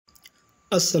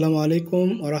Assalamu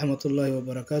alaikum wa rahmatullahi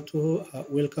wa barakatuh.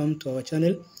 Welcome to our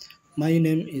channel. My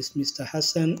name is Mr.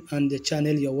 Hassan and the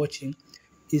channel you're watching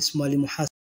is Malim Hassan.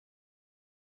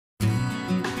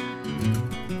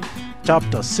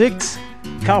 Chapter 6: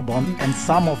 Carbon and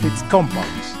some of its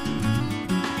compounds.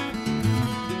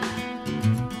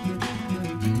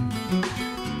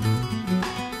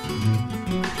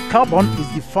 Carbon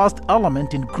is the first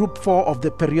element in group 4 of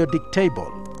the periodic table.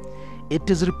 It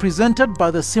is represented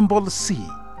by the symbol C.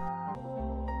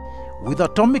 With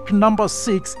atomic number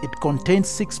 6, it contains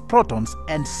 6 protons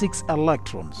and 6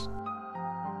 electrons.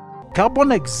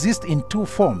 Carbon exists in two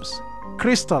forms,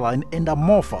 crystalline and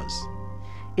amorphous.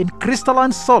 In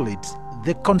crystalline solids,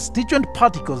 the constituent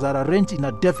particles are arranged in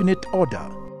a definite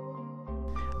order.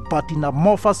 But in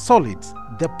amorphous solids,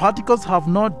 the particles have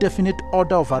no definite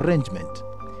order of arrangement.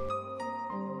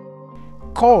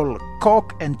 Coal,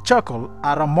 coke, and charcoal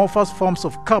are amorphous forms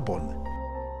of carbon.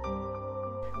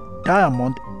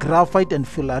 Diamond, graphite, and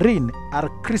fullerene are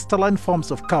crystalline forms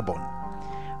of carbon.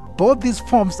 Both these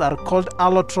forms are called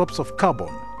allotropes of carbon.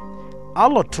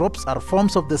 Allotropes are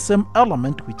forms of the same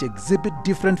element which exhibit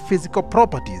different physical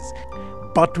properties,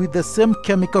 but with the same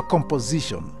chemical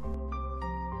composition.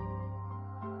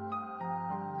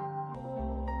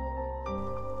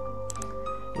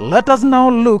 Let us now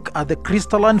look at the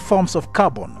crystalline forms of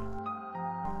carbon.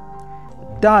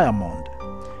 Diamond.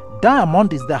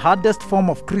 Diamond is the hardest form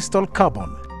of crystal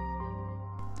carbon.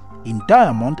 In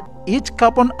diamond, each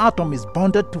carbon atom is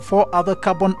bonded to 4 other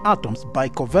carbon atoms by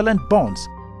covalent bonds,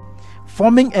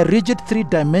 forming a rigid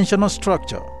 3-dimensional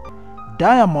structure.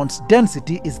 Diamond's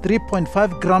density is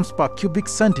 3.5 grams per cubic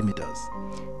centimeters.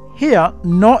 Here,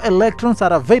 no electrons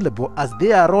are available as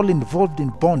they are all involved in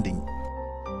bonding.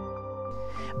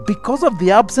 Because of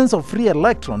the absence of free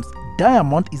electrons,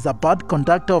 diamond is a bad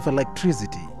conductor of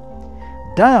electricity.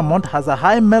 Diamond has a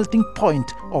high melting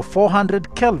point of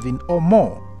 400 Kelvin or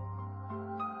more.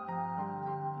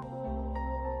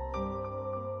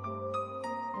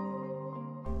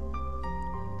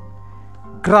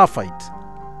 Graphite.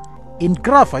 In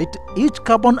graphite, each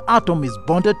carbon atom is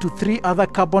bonded to 3 other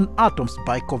carbon atoms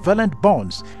by covalent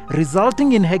bonds,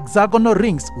 resulting in hexagonal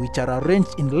rings which are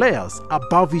arranged in layers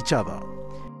above each other.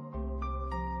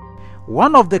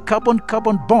 One of the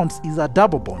carbon-carbon bonds is a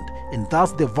double bond, and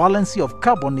thus the valency of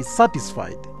carbon is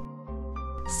satisfied.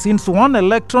 Since 1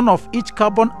 electron of each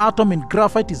carbon atom in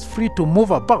graphite is free to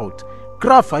move about,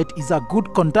 graphite is a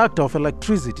good conductor of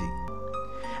electricity.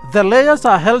 The layers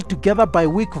are held together by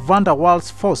weak van der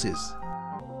Waals forces.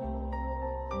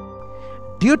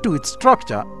 Due to its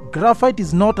structure, graphite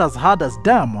is not as hard as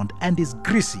diamond and is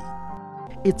greasy.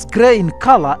 It's gray in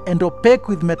color and opaque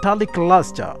with metallic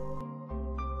luster.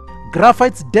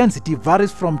 Graphite's density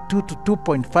varies from 2 to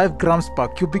 2.5 grams per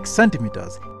cubic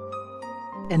centimeters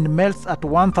and melts at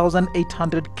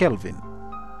 1800 Kelvin.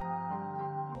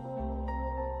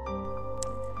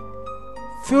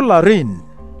 Fullerene.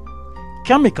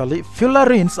 Chemically,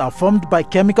 fullerenes are formed by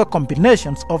chemical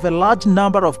combinations of a large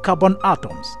number of carbon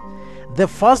atoms. The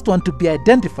first one to be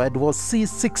identified was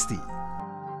C60.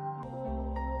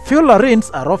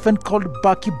 Fullerenes are often called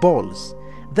buckyballs.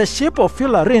 The shape of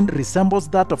fullerene resembles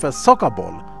that of a soccer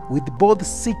ball with both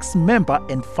 6-member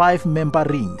and 5-member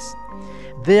rings.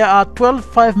 There are 12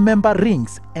 5-member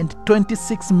rings and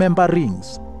 26-member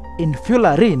rings. In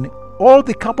fullerene, all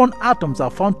the carbon atoms are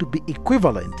found to be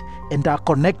equivalent and are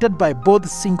connected by both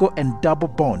single and double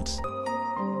bonds.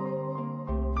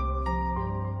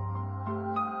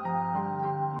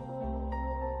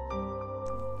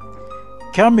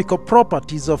 Chemical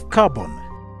properties of carbon.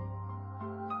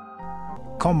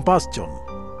 Combustion.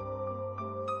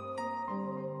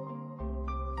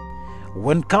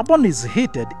 When carbon is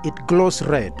heated, it glows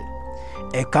red.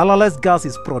 A colorless gas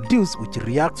is produced which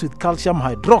reacts with calcium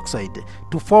hydroxide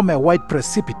to form a white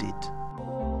precipitate.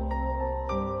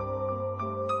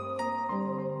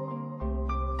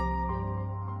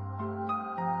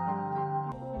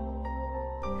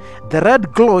 The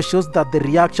red glow shows that the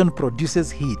reaction produces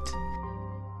heat.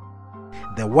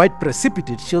 The white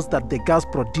precipitate shows that the gas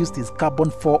produced is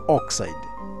carbon-4 oxide.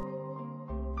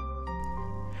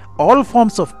 All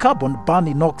forms of carbon burn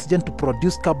in oxygen to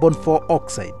produce carbon-4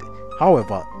 oxide.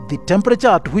 However, the temperature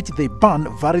at which they burn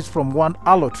varies from one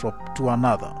allotrope to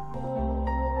another.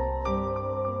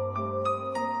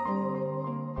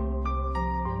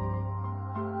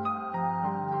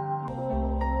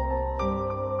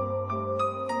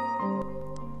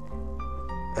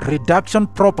 Reduction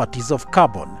properties of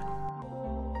carbon.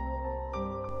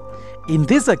 In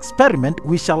this experiment,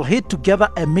 we shall heat together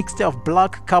a mixture of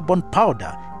black carbon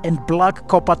powder and black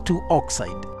copper 2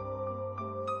 oxide.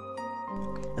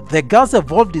 The gas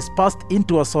evolved is passed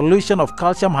into a solution of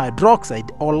calcium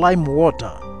hydroxide or lime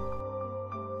water.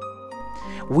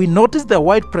 We notice the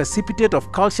white precipitate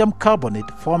of calcium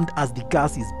carbonate formed as the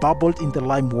gas is bubbled in the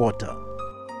lime water.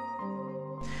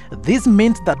 This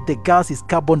means that the gas is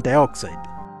carbon dioxide.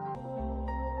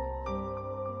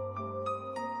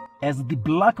 As the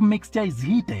black mixture is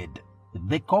heated,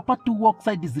 the copper 2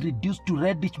 oxide is reduced to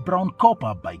reddish brown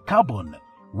copper by carbon,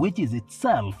 which is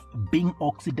itself being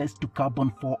oxidized to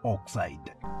carbon 4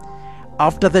 oxide.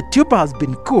 After the tube has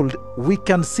been cooled, we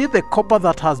can see the copper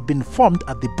that has been formed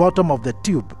at the bottom of the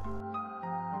tube.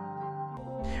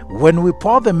 When we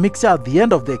pour the mixture at the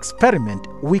end of the experiment,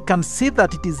 we can see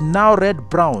that it is now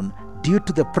red-brown due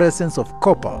to the presence of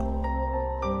copper.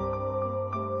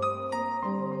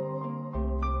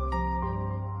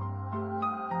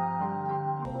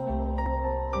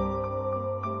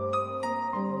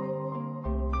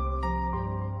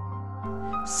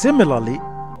 Similarly,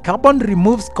 carbon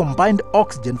removes combined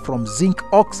oxygen from zinc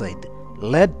oxide,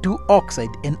 lead 2 oxide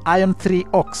and iron 3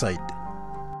 oxide.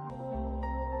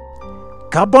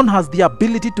 Carbon has the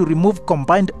ability to remove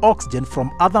combined oxygen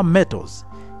from other metals.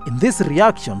 In these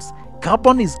reactions,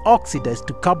 carbon is oxidized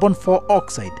to carbon 4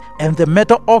 oxide and the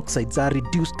metal oxides are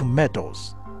reduced to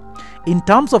metals. In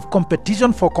terms of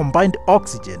competition for combined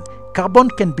oxygen, carbon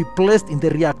can be placed in the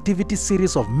reactivity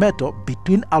series of metal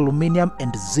between aluminium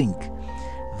and zinc.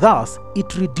 Thus,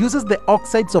 it reduces the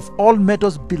oxides of all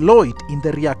metals below it in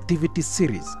the reactivity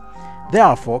series.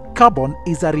 Therefore, carbon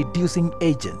is a reducing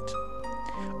agent.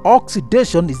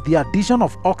 Oxidation is the addition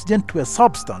of oxygen to a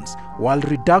substance, while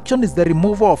reduction is the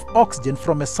removal of oxygen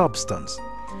from a substance.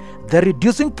 The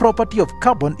reducing property of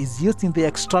carbon is used in the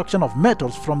extraction of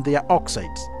metals from their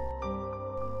oxides.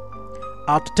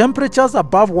 At temperatures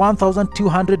above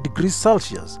 1200 degrees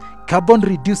Celsius, carbon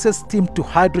reduces steam to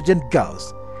hydrogen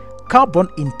gas. Carbon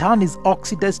in turn is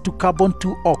oxidized to carbon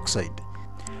 2 oxide.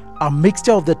 A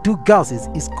mixture of the two gases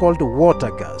is called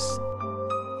water gas.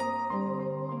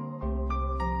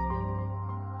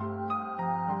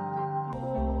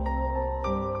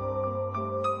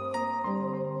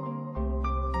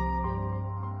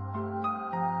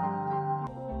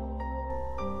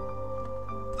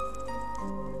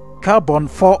 Carbon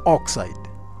 4 oxide.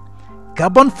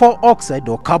 Carbon 4 oxide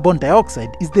or carbon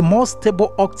dioxide is the most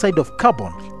stable oxide of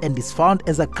carbon and is found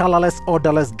as a colorless,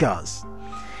 odorless gas.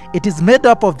 It is made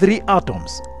up of 3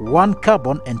 atoms, 1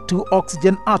 carbon and 2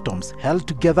 oxygen atoms held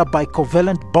together by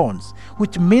covalent bonds,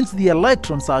 which means the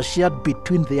electrons are shared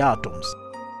between the atoms.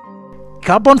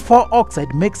 Carbon 4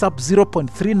 oxide makes up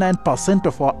 0.39%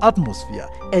 of our atmosphere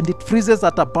and it freezes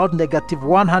at about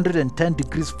 -110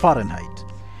 degrees Fahrenheit.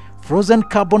 Frozen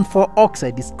carbon 4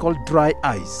 oxide is called dry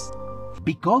ice.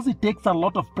 Because it takes a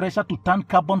lot of pressure to turn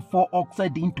carbon 4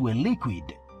 oxide into a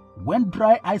liquid, when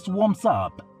dry ice warms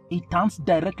up, it turns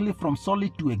directly from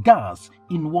solid to a gas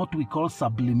in what we call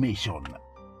sublimation.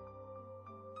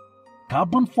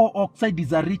 Carbon 4 oxide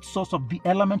is a rich source of the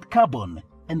element carbon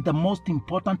and the most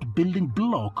important building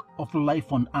block of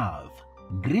life on Earth.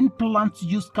 Green plants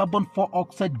use carbon 4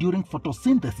 oxide during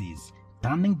photosynthesis,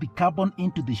 turning the carbon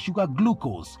into the sugar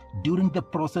glucose during the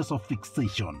process of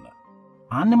fixation.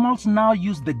 Animals now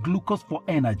use the glucose for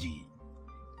energy.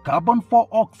 Carbon 4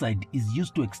 oxide is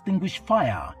used to extinguish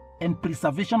fire and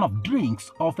preservation of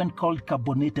drinks often called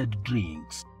carbonated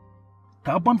drinks.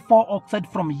 Carbon 4 oxide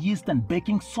from yeast and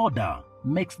baking soda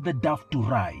makes the dough to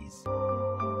rise.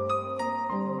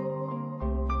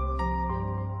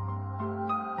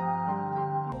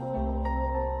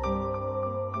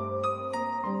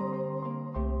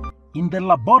 In the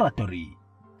laboratory,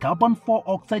 carbon 4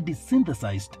 oxide is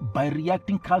synthesized by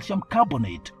reacting calcium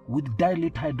carbonate with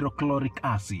dilute hydrochloric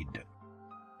acid.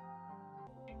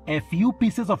 A few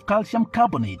pieces of calcium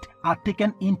carbonate are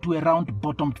taken into a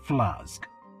round-bottomed flask.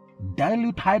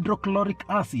 Dilute hydrochloric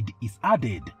acid is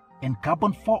added and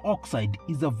carbon 4 oxide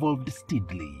is evolved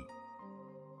steadily.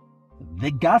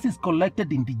 The gas is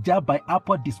collected in the jar by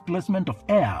upward displacement of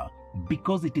air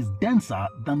because it is denser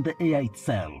than the air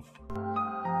itself.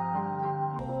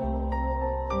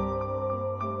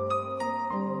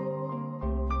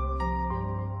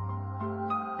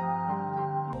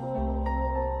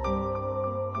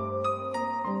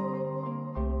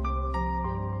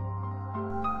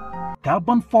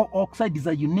 Carbon 4 oxide is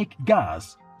a unique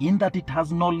gas in that it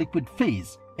has no liquid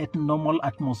phase at normal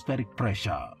atmospheric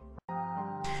pressure.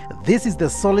 This is the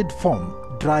solid form,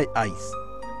 dry ice.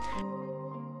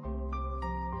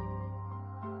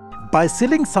 By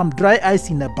sealing some dry ice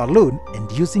in a balloon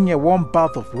and using a warm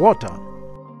bath of water,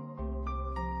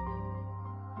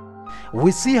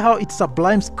 we see how it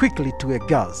sublimes quickly to a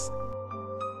gas.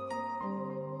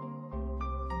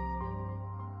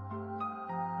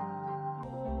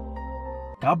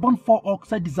 Carbon 4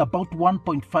 oxide is about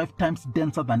 1.5 times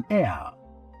denser than air.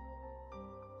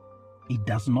 It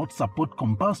does not support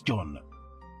combustion,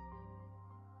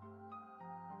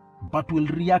 but will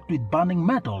react with burning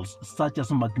metals such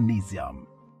as magnesium.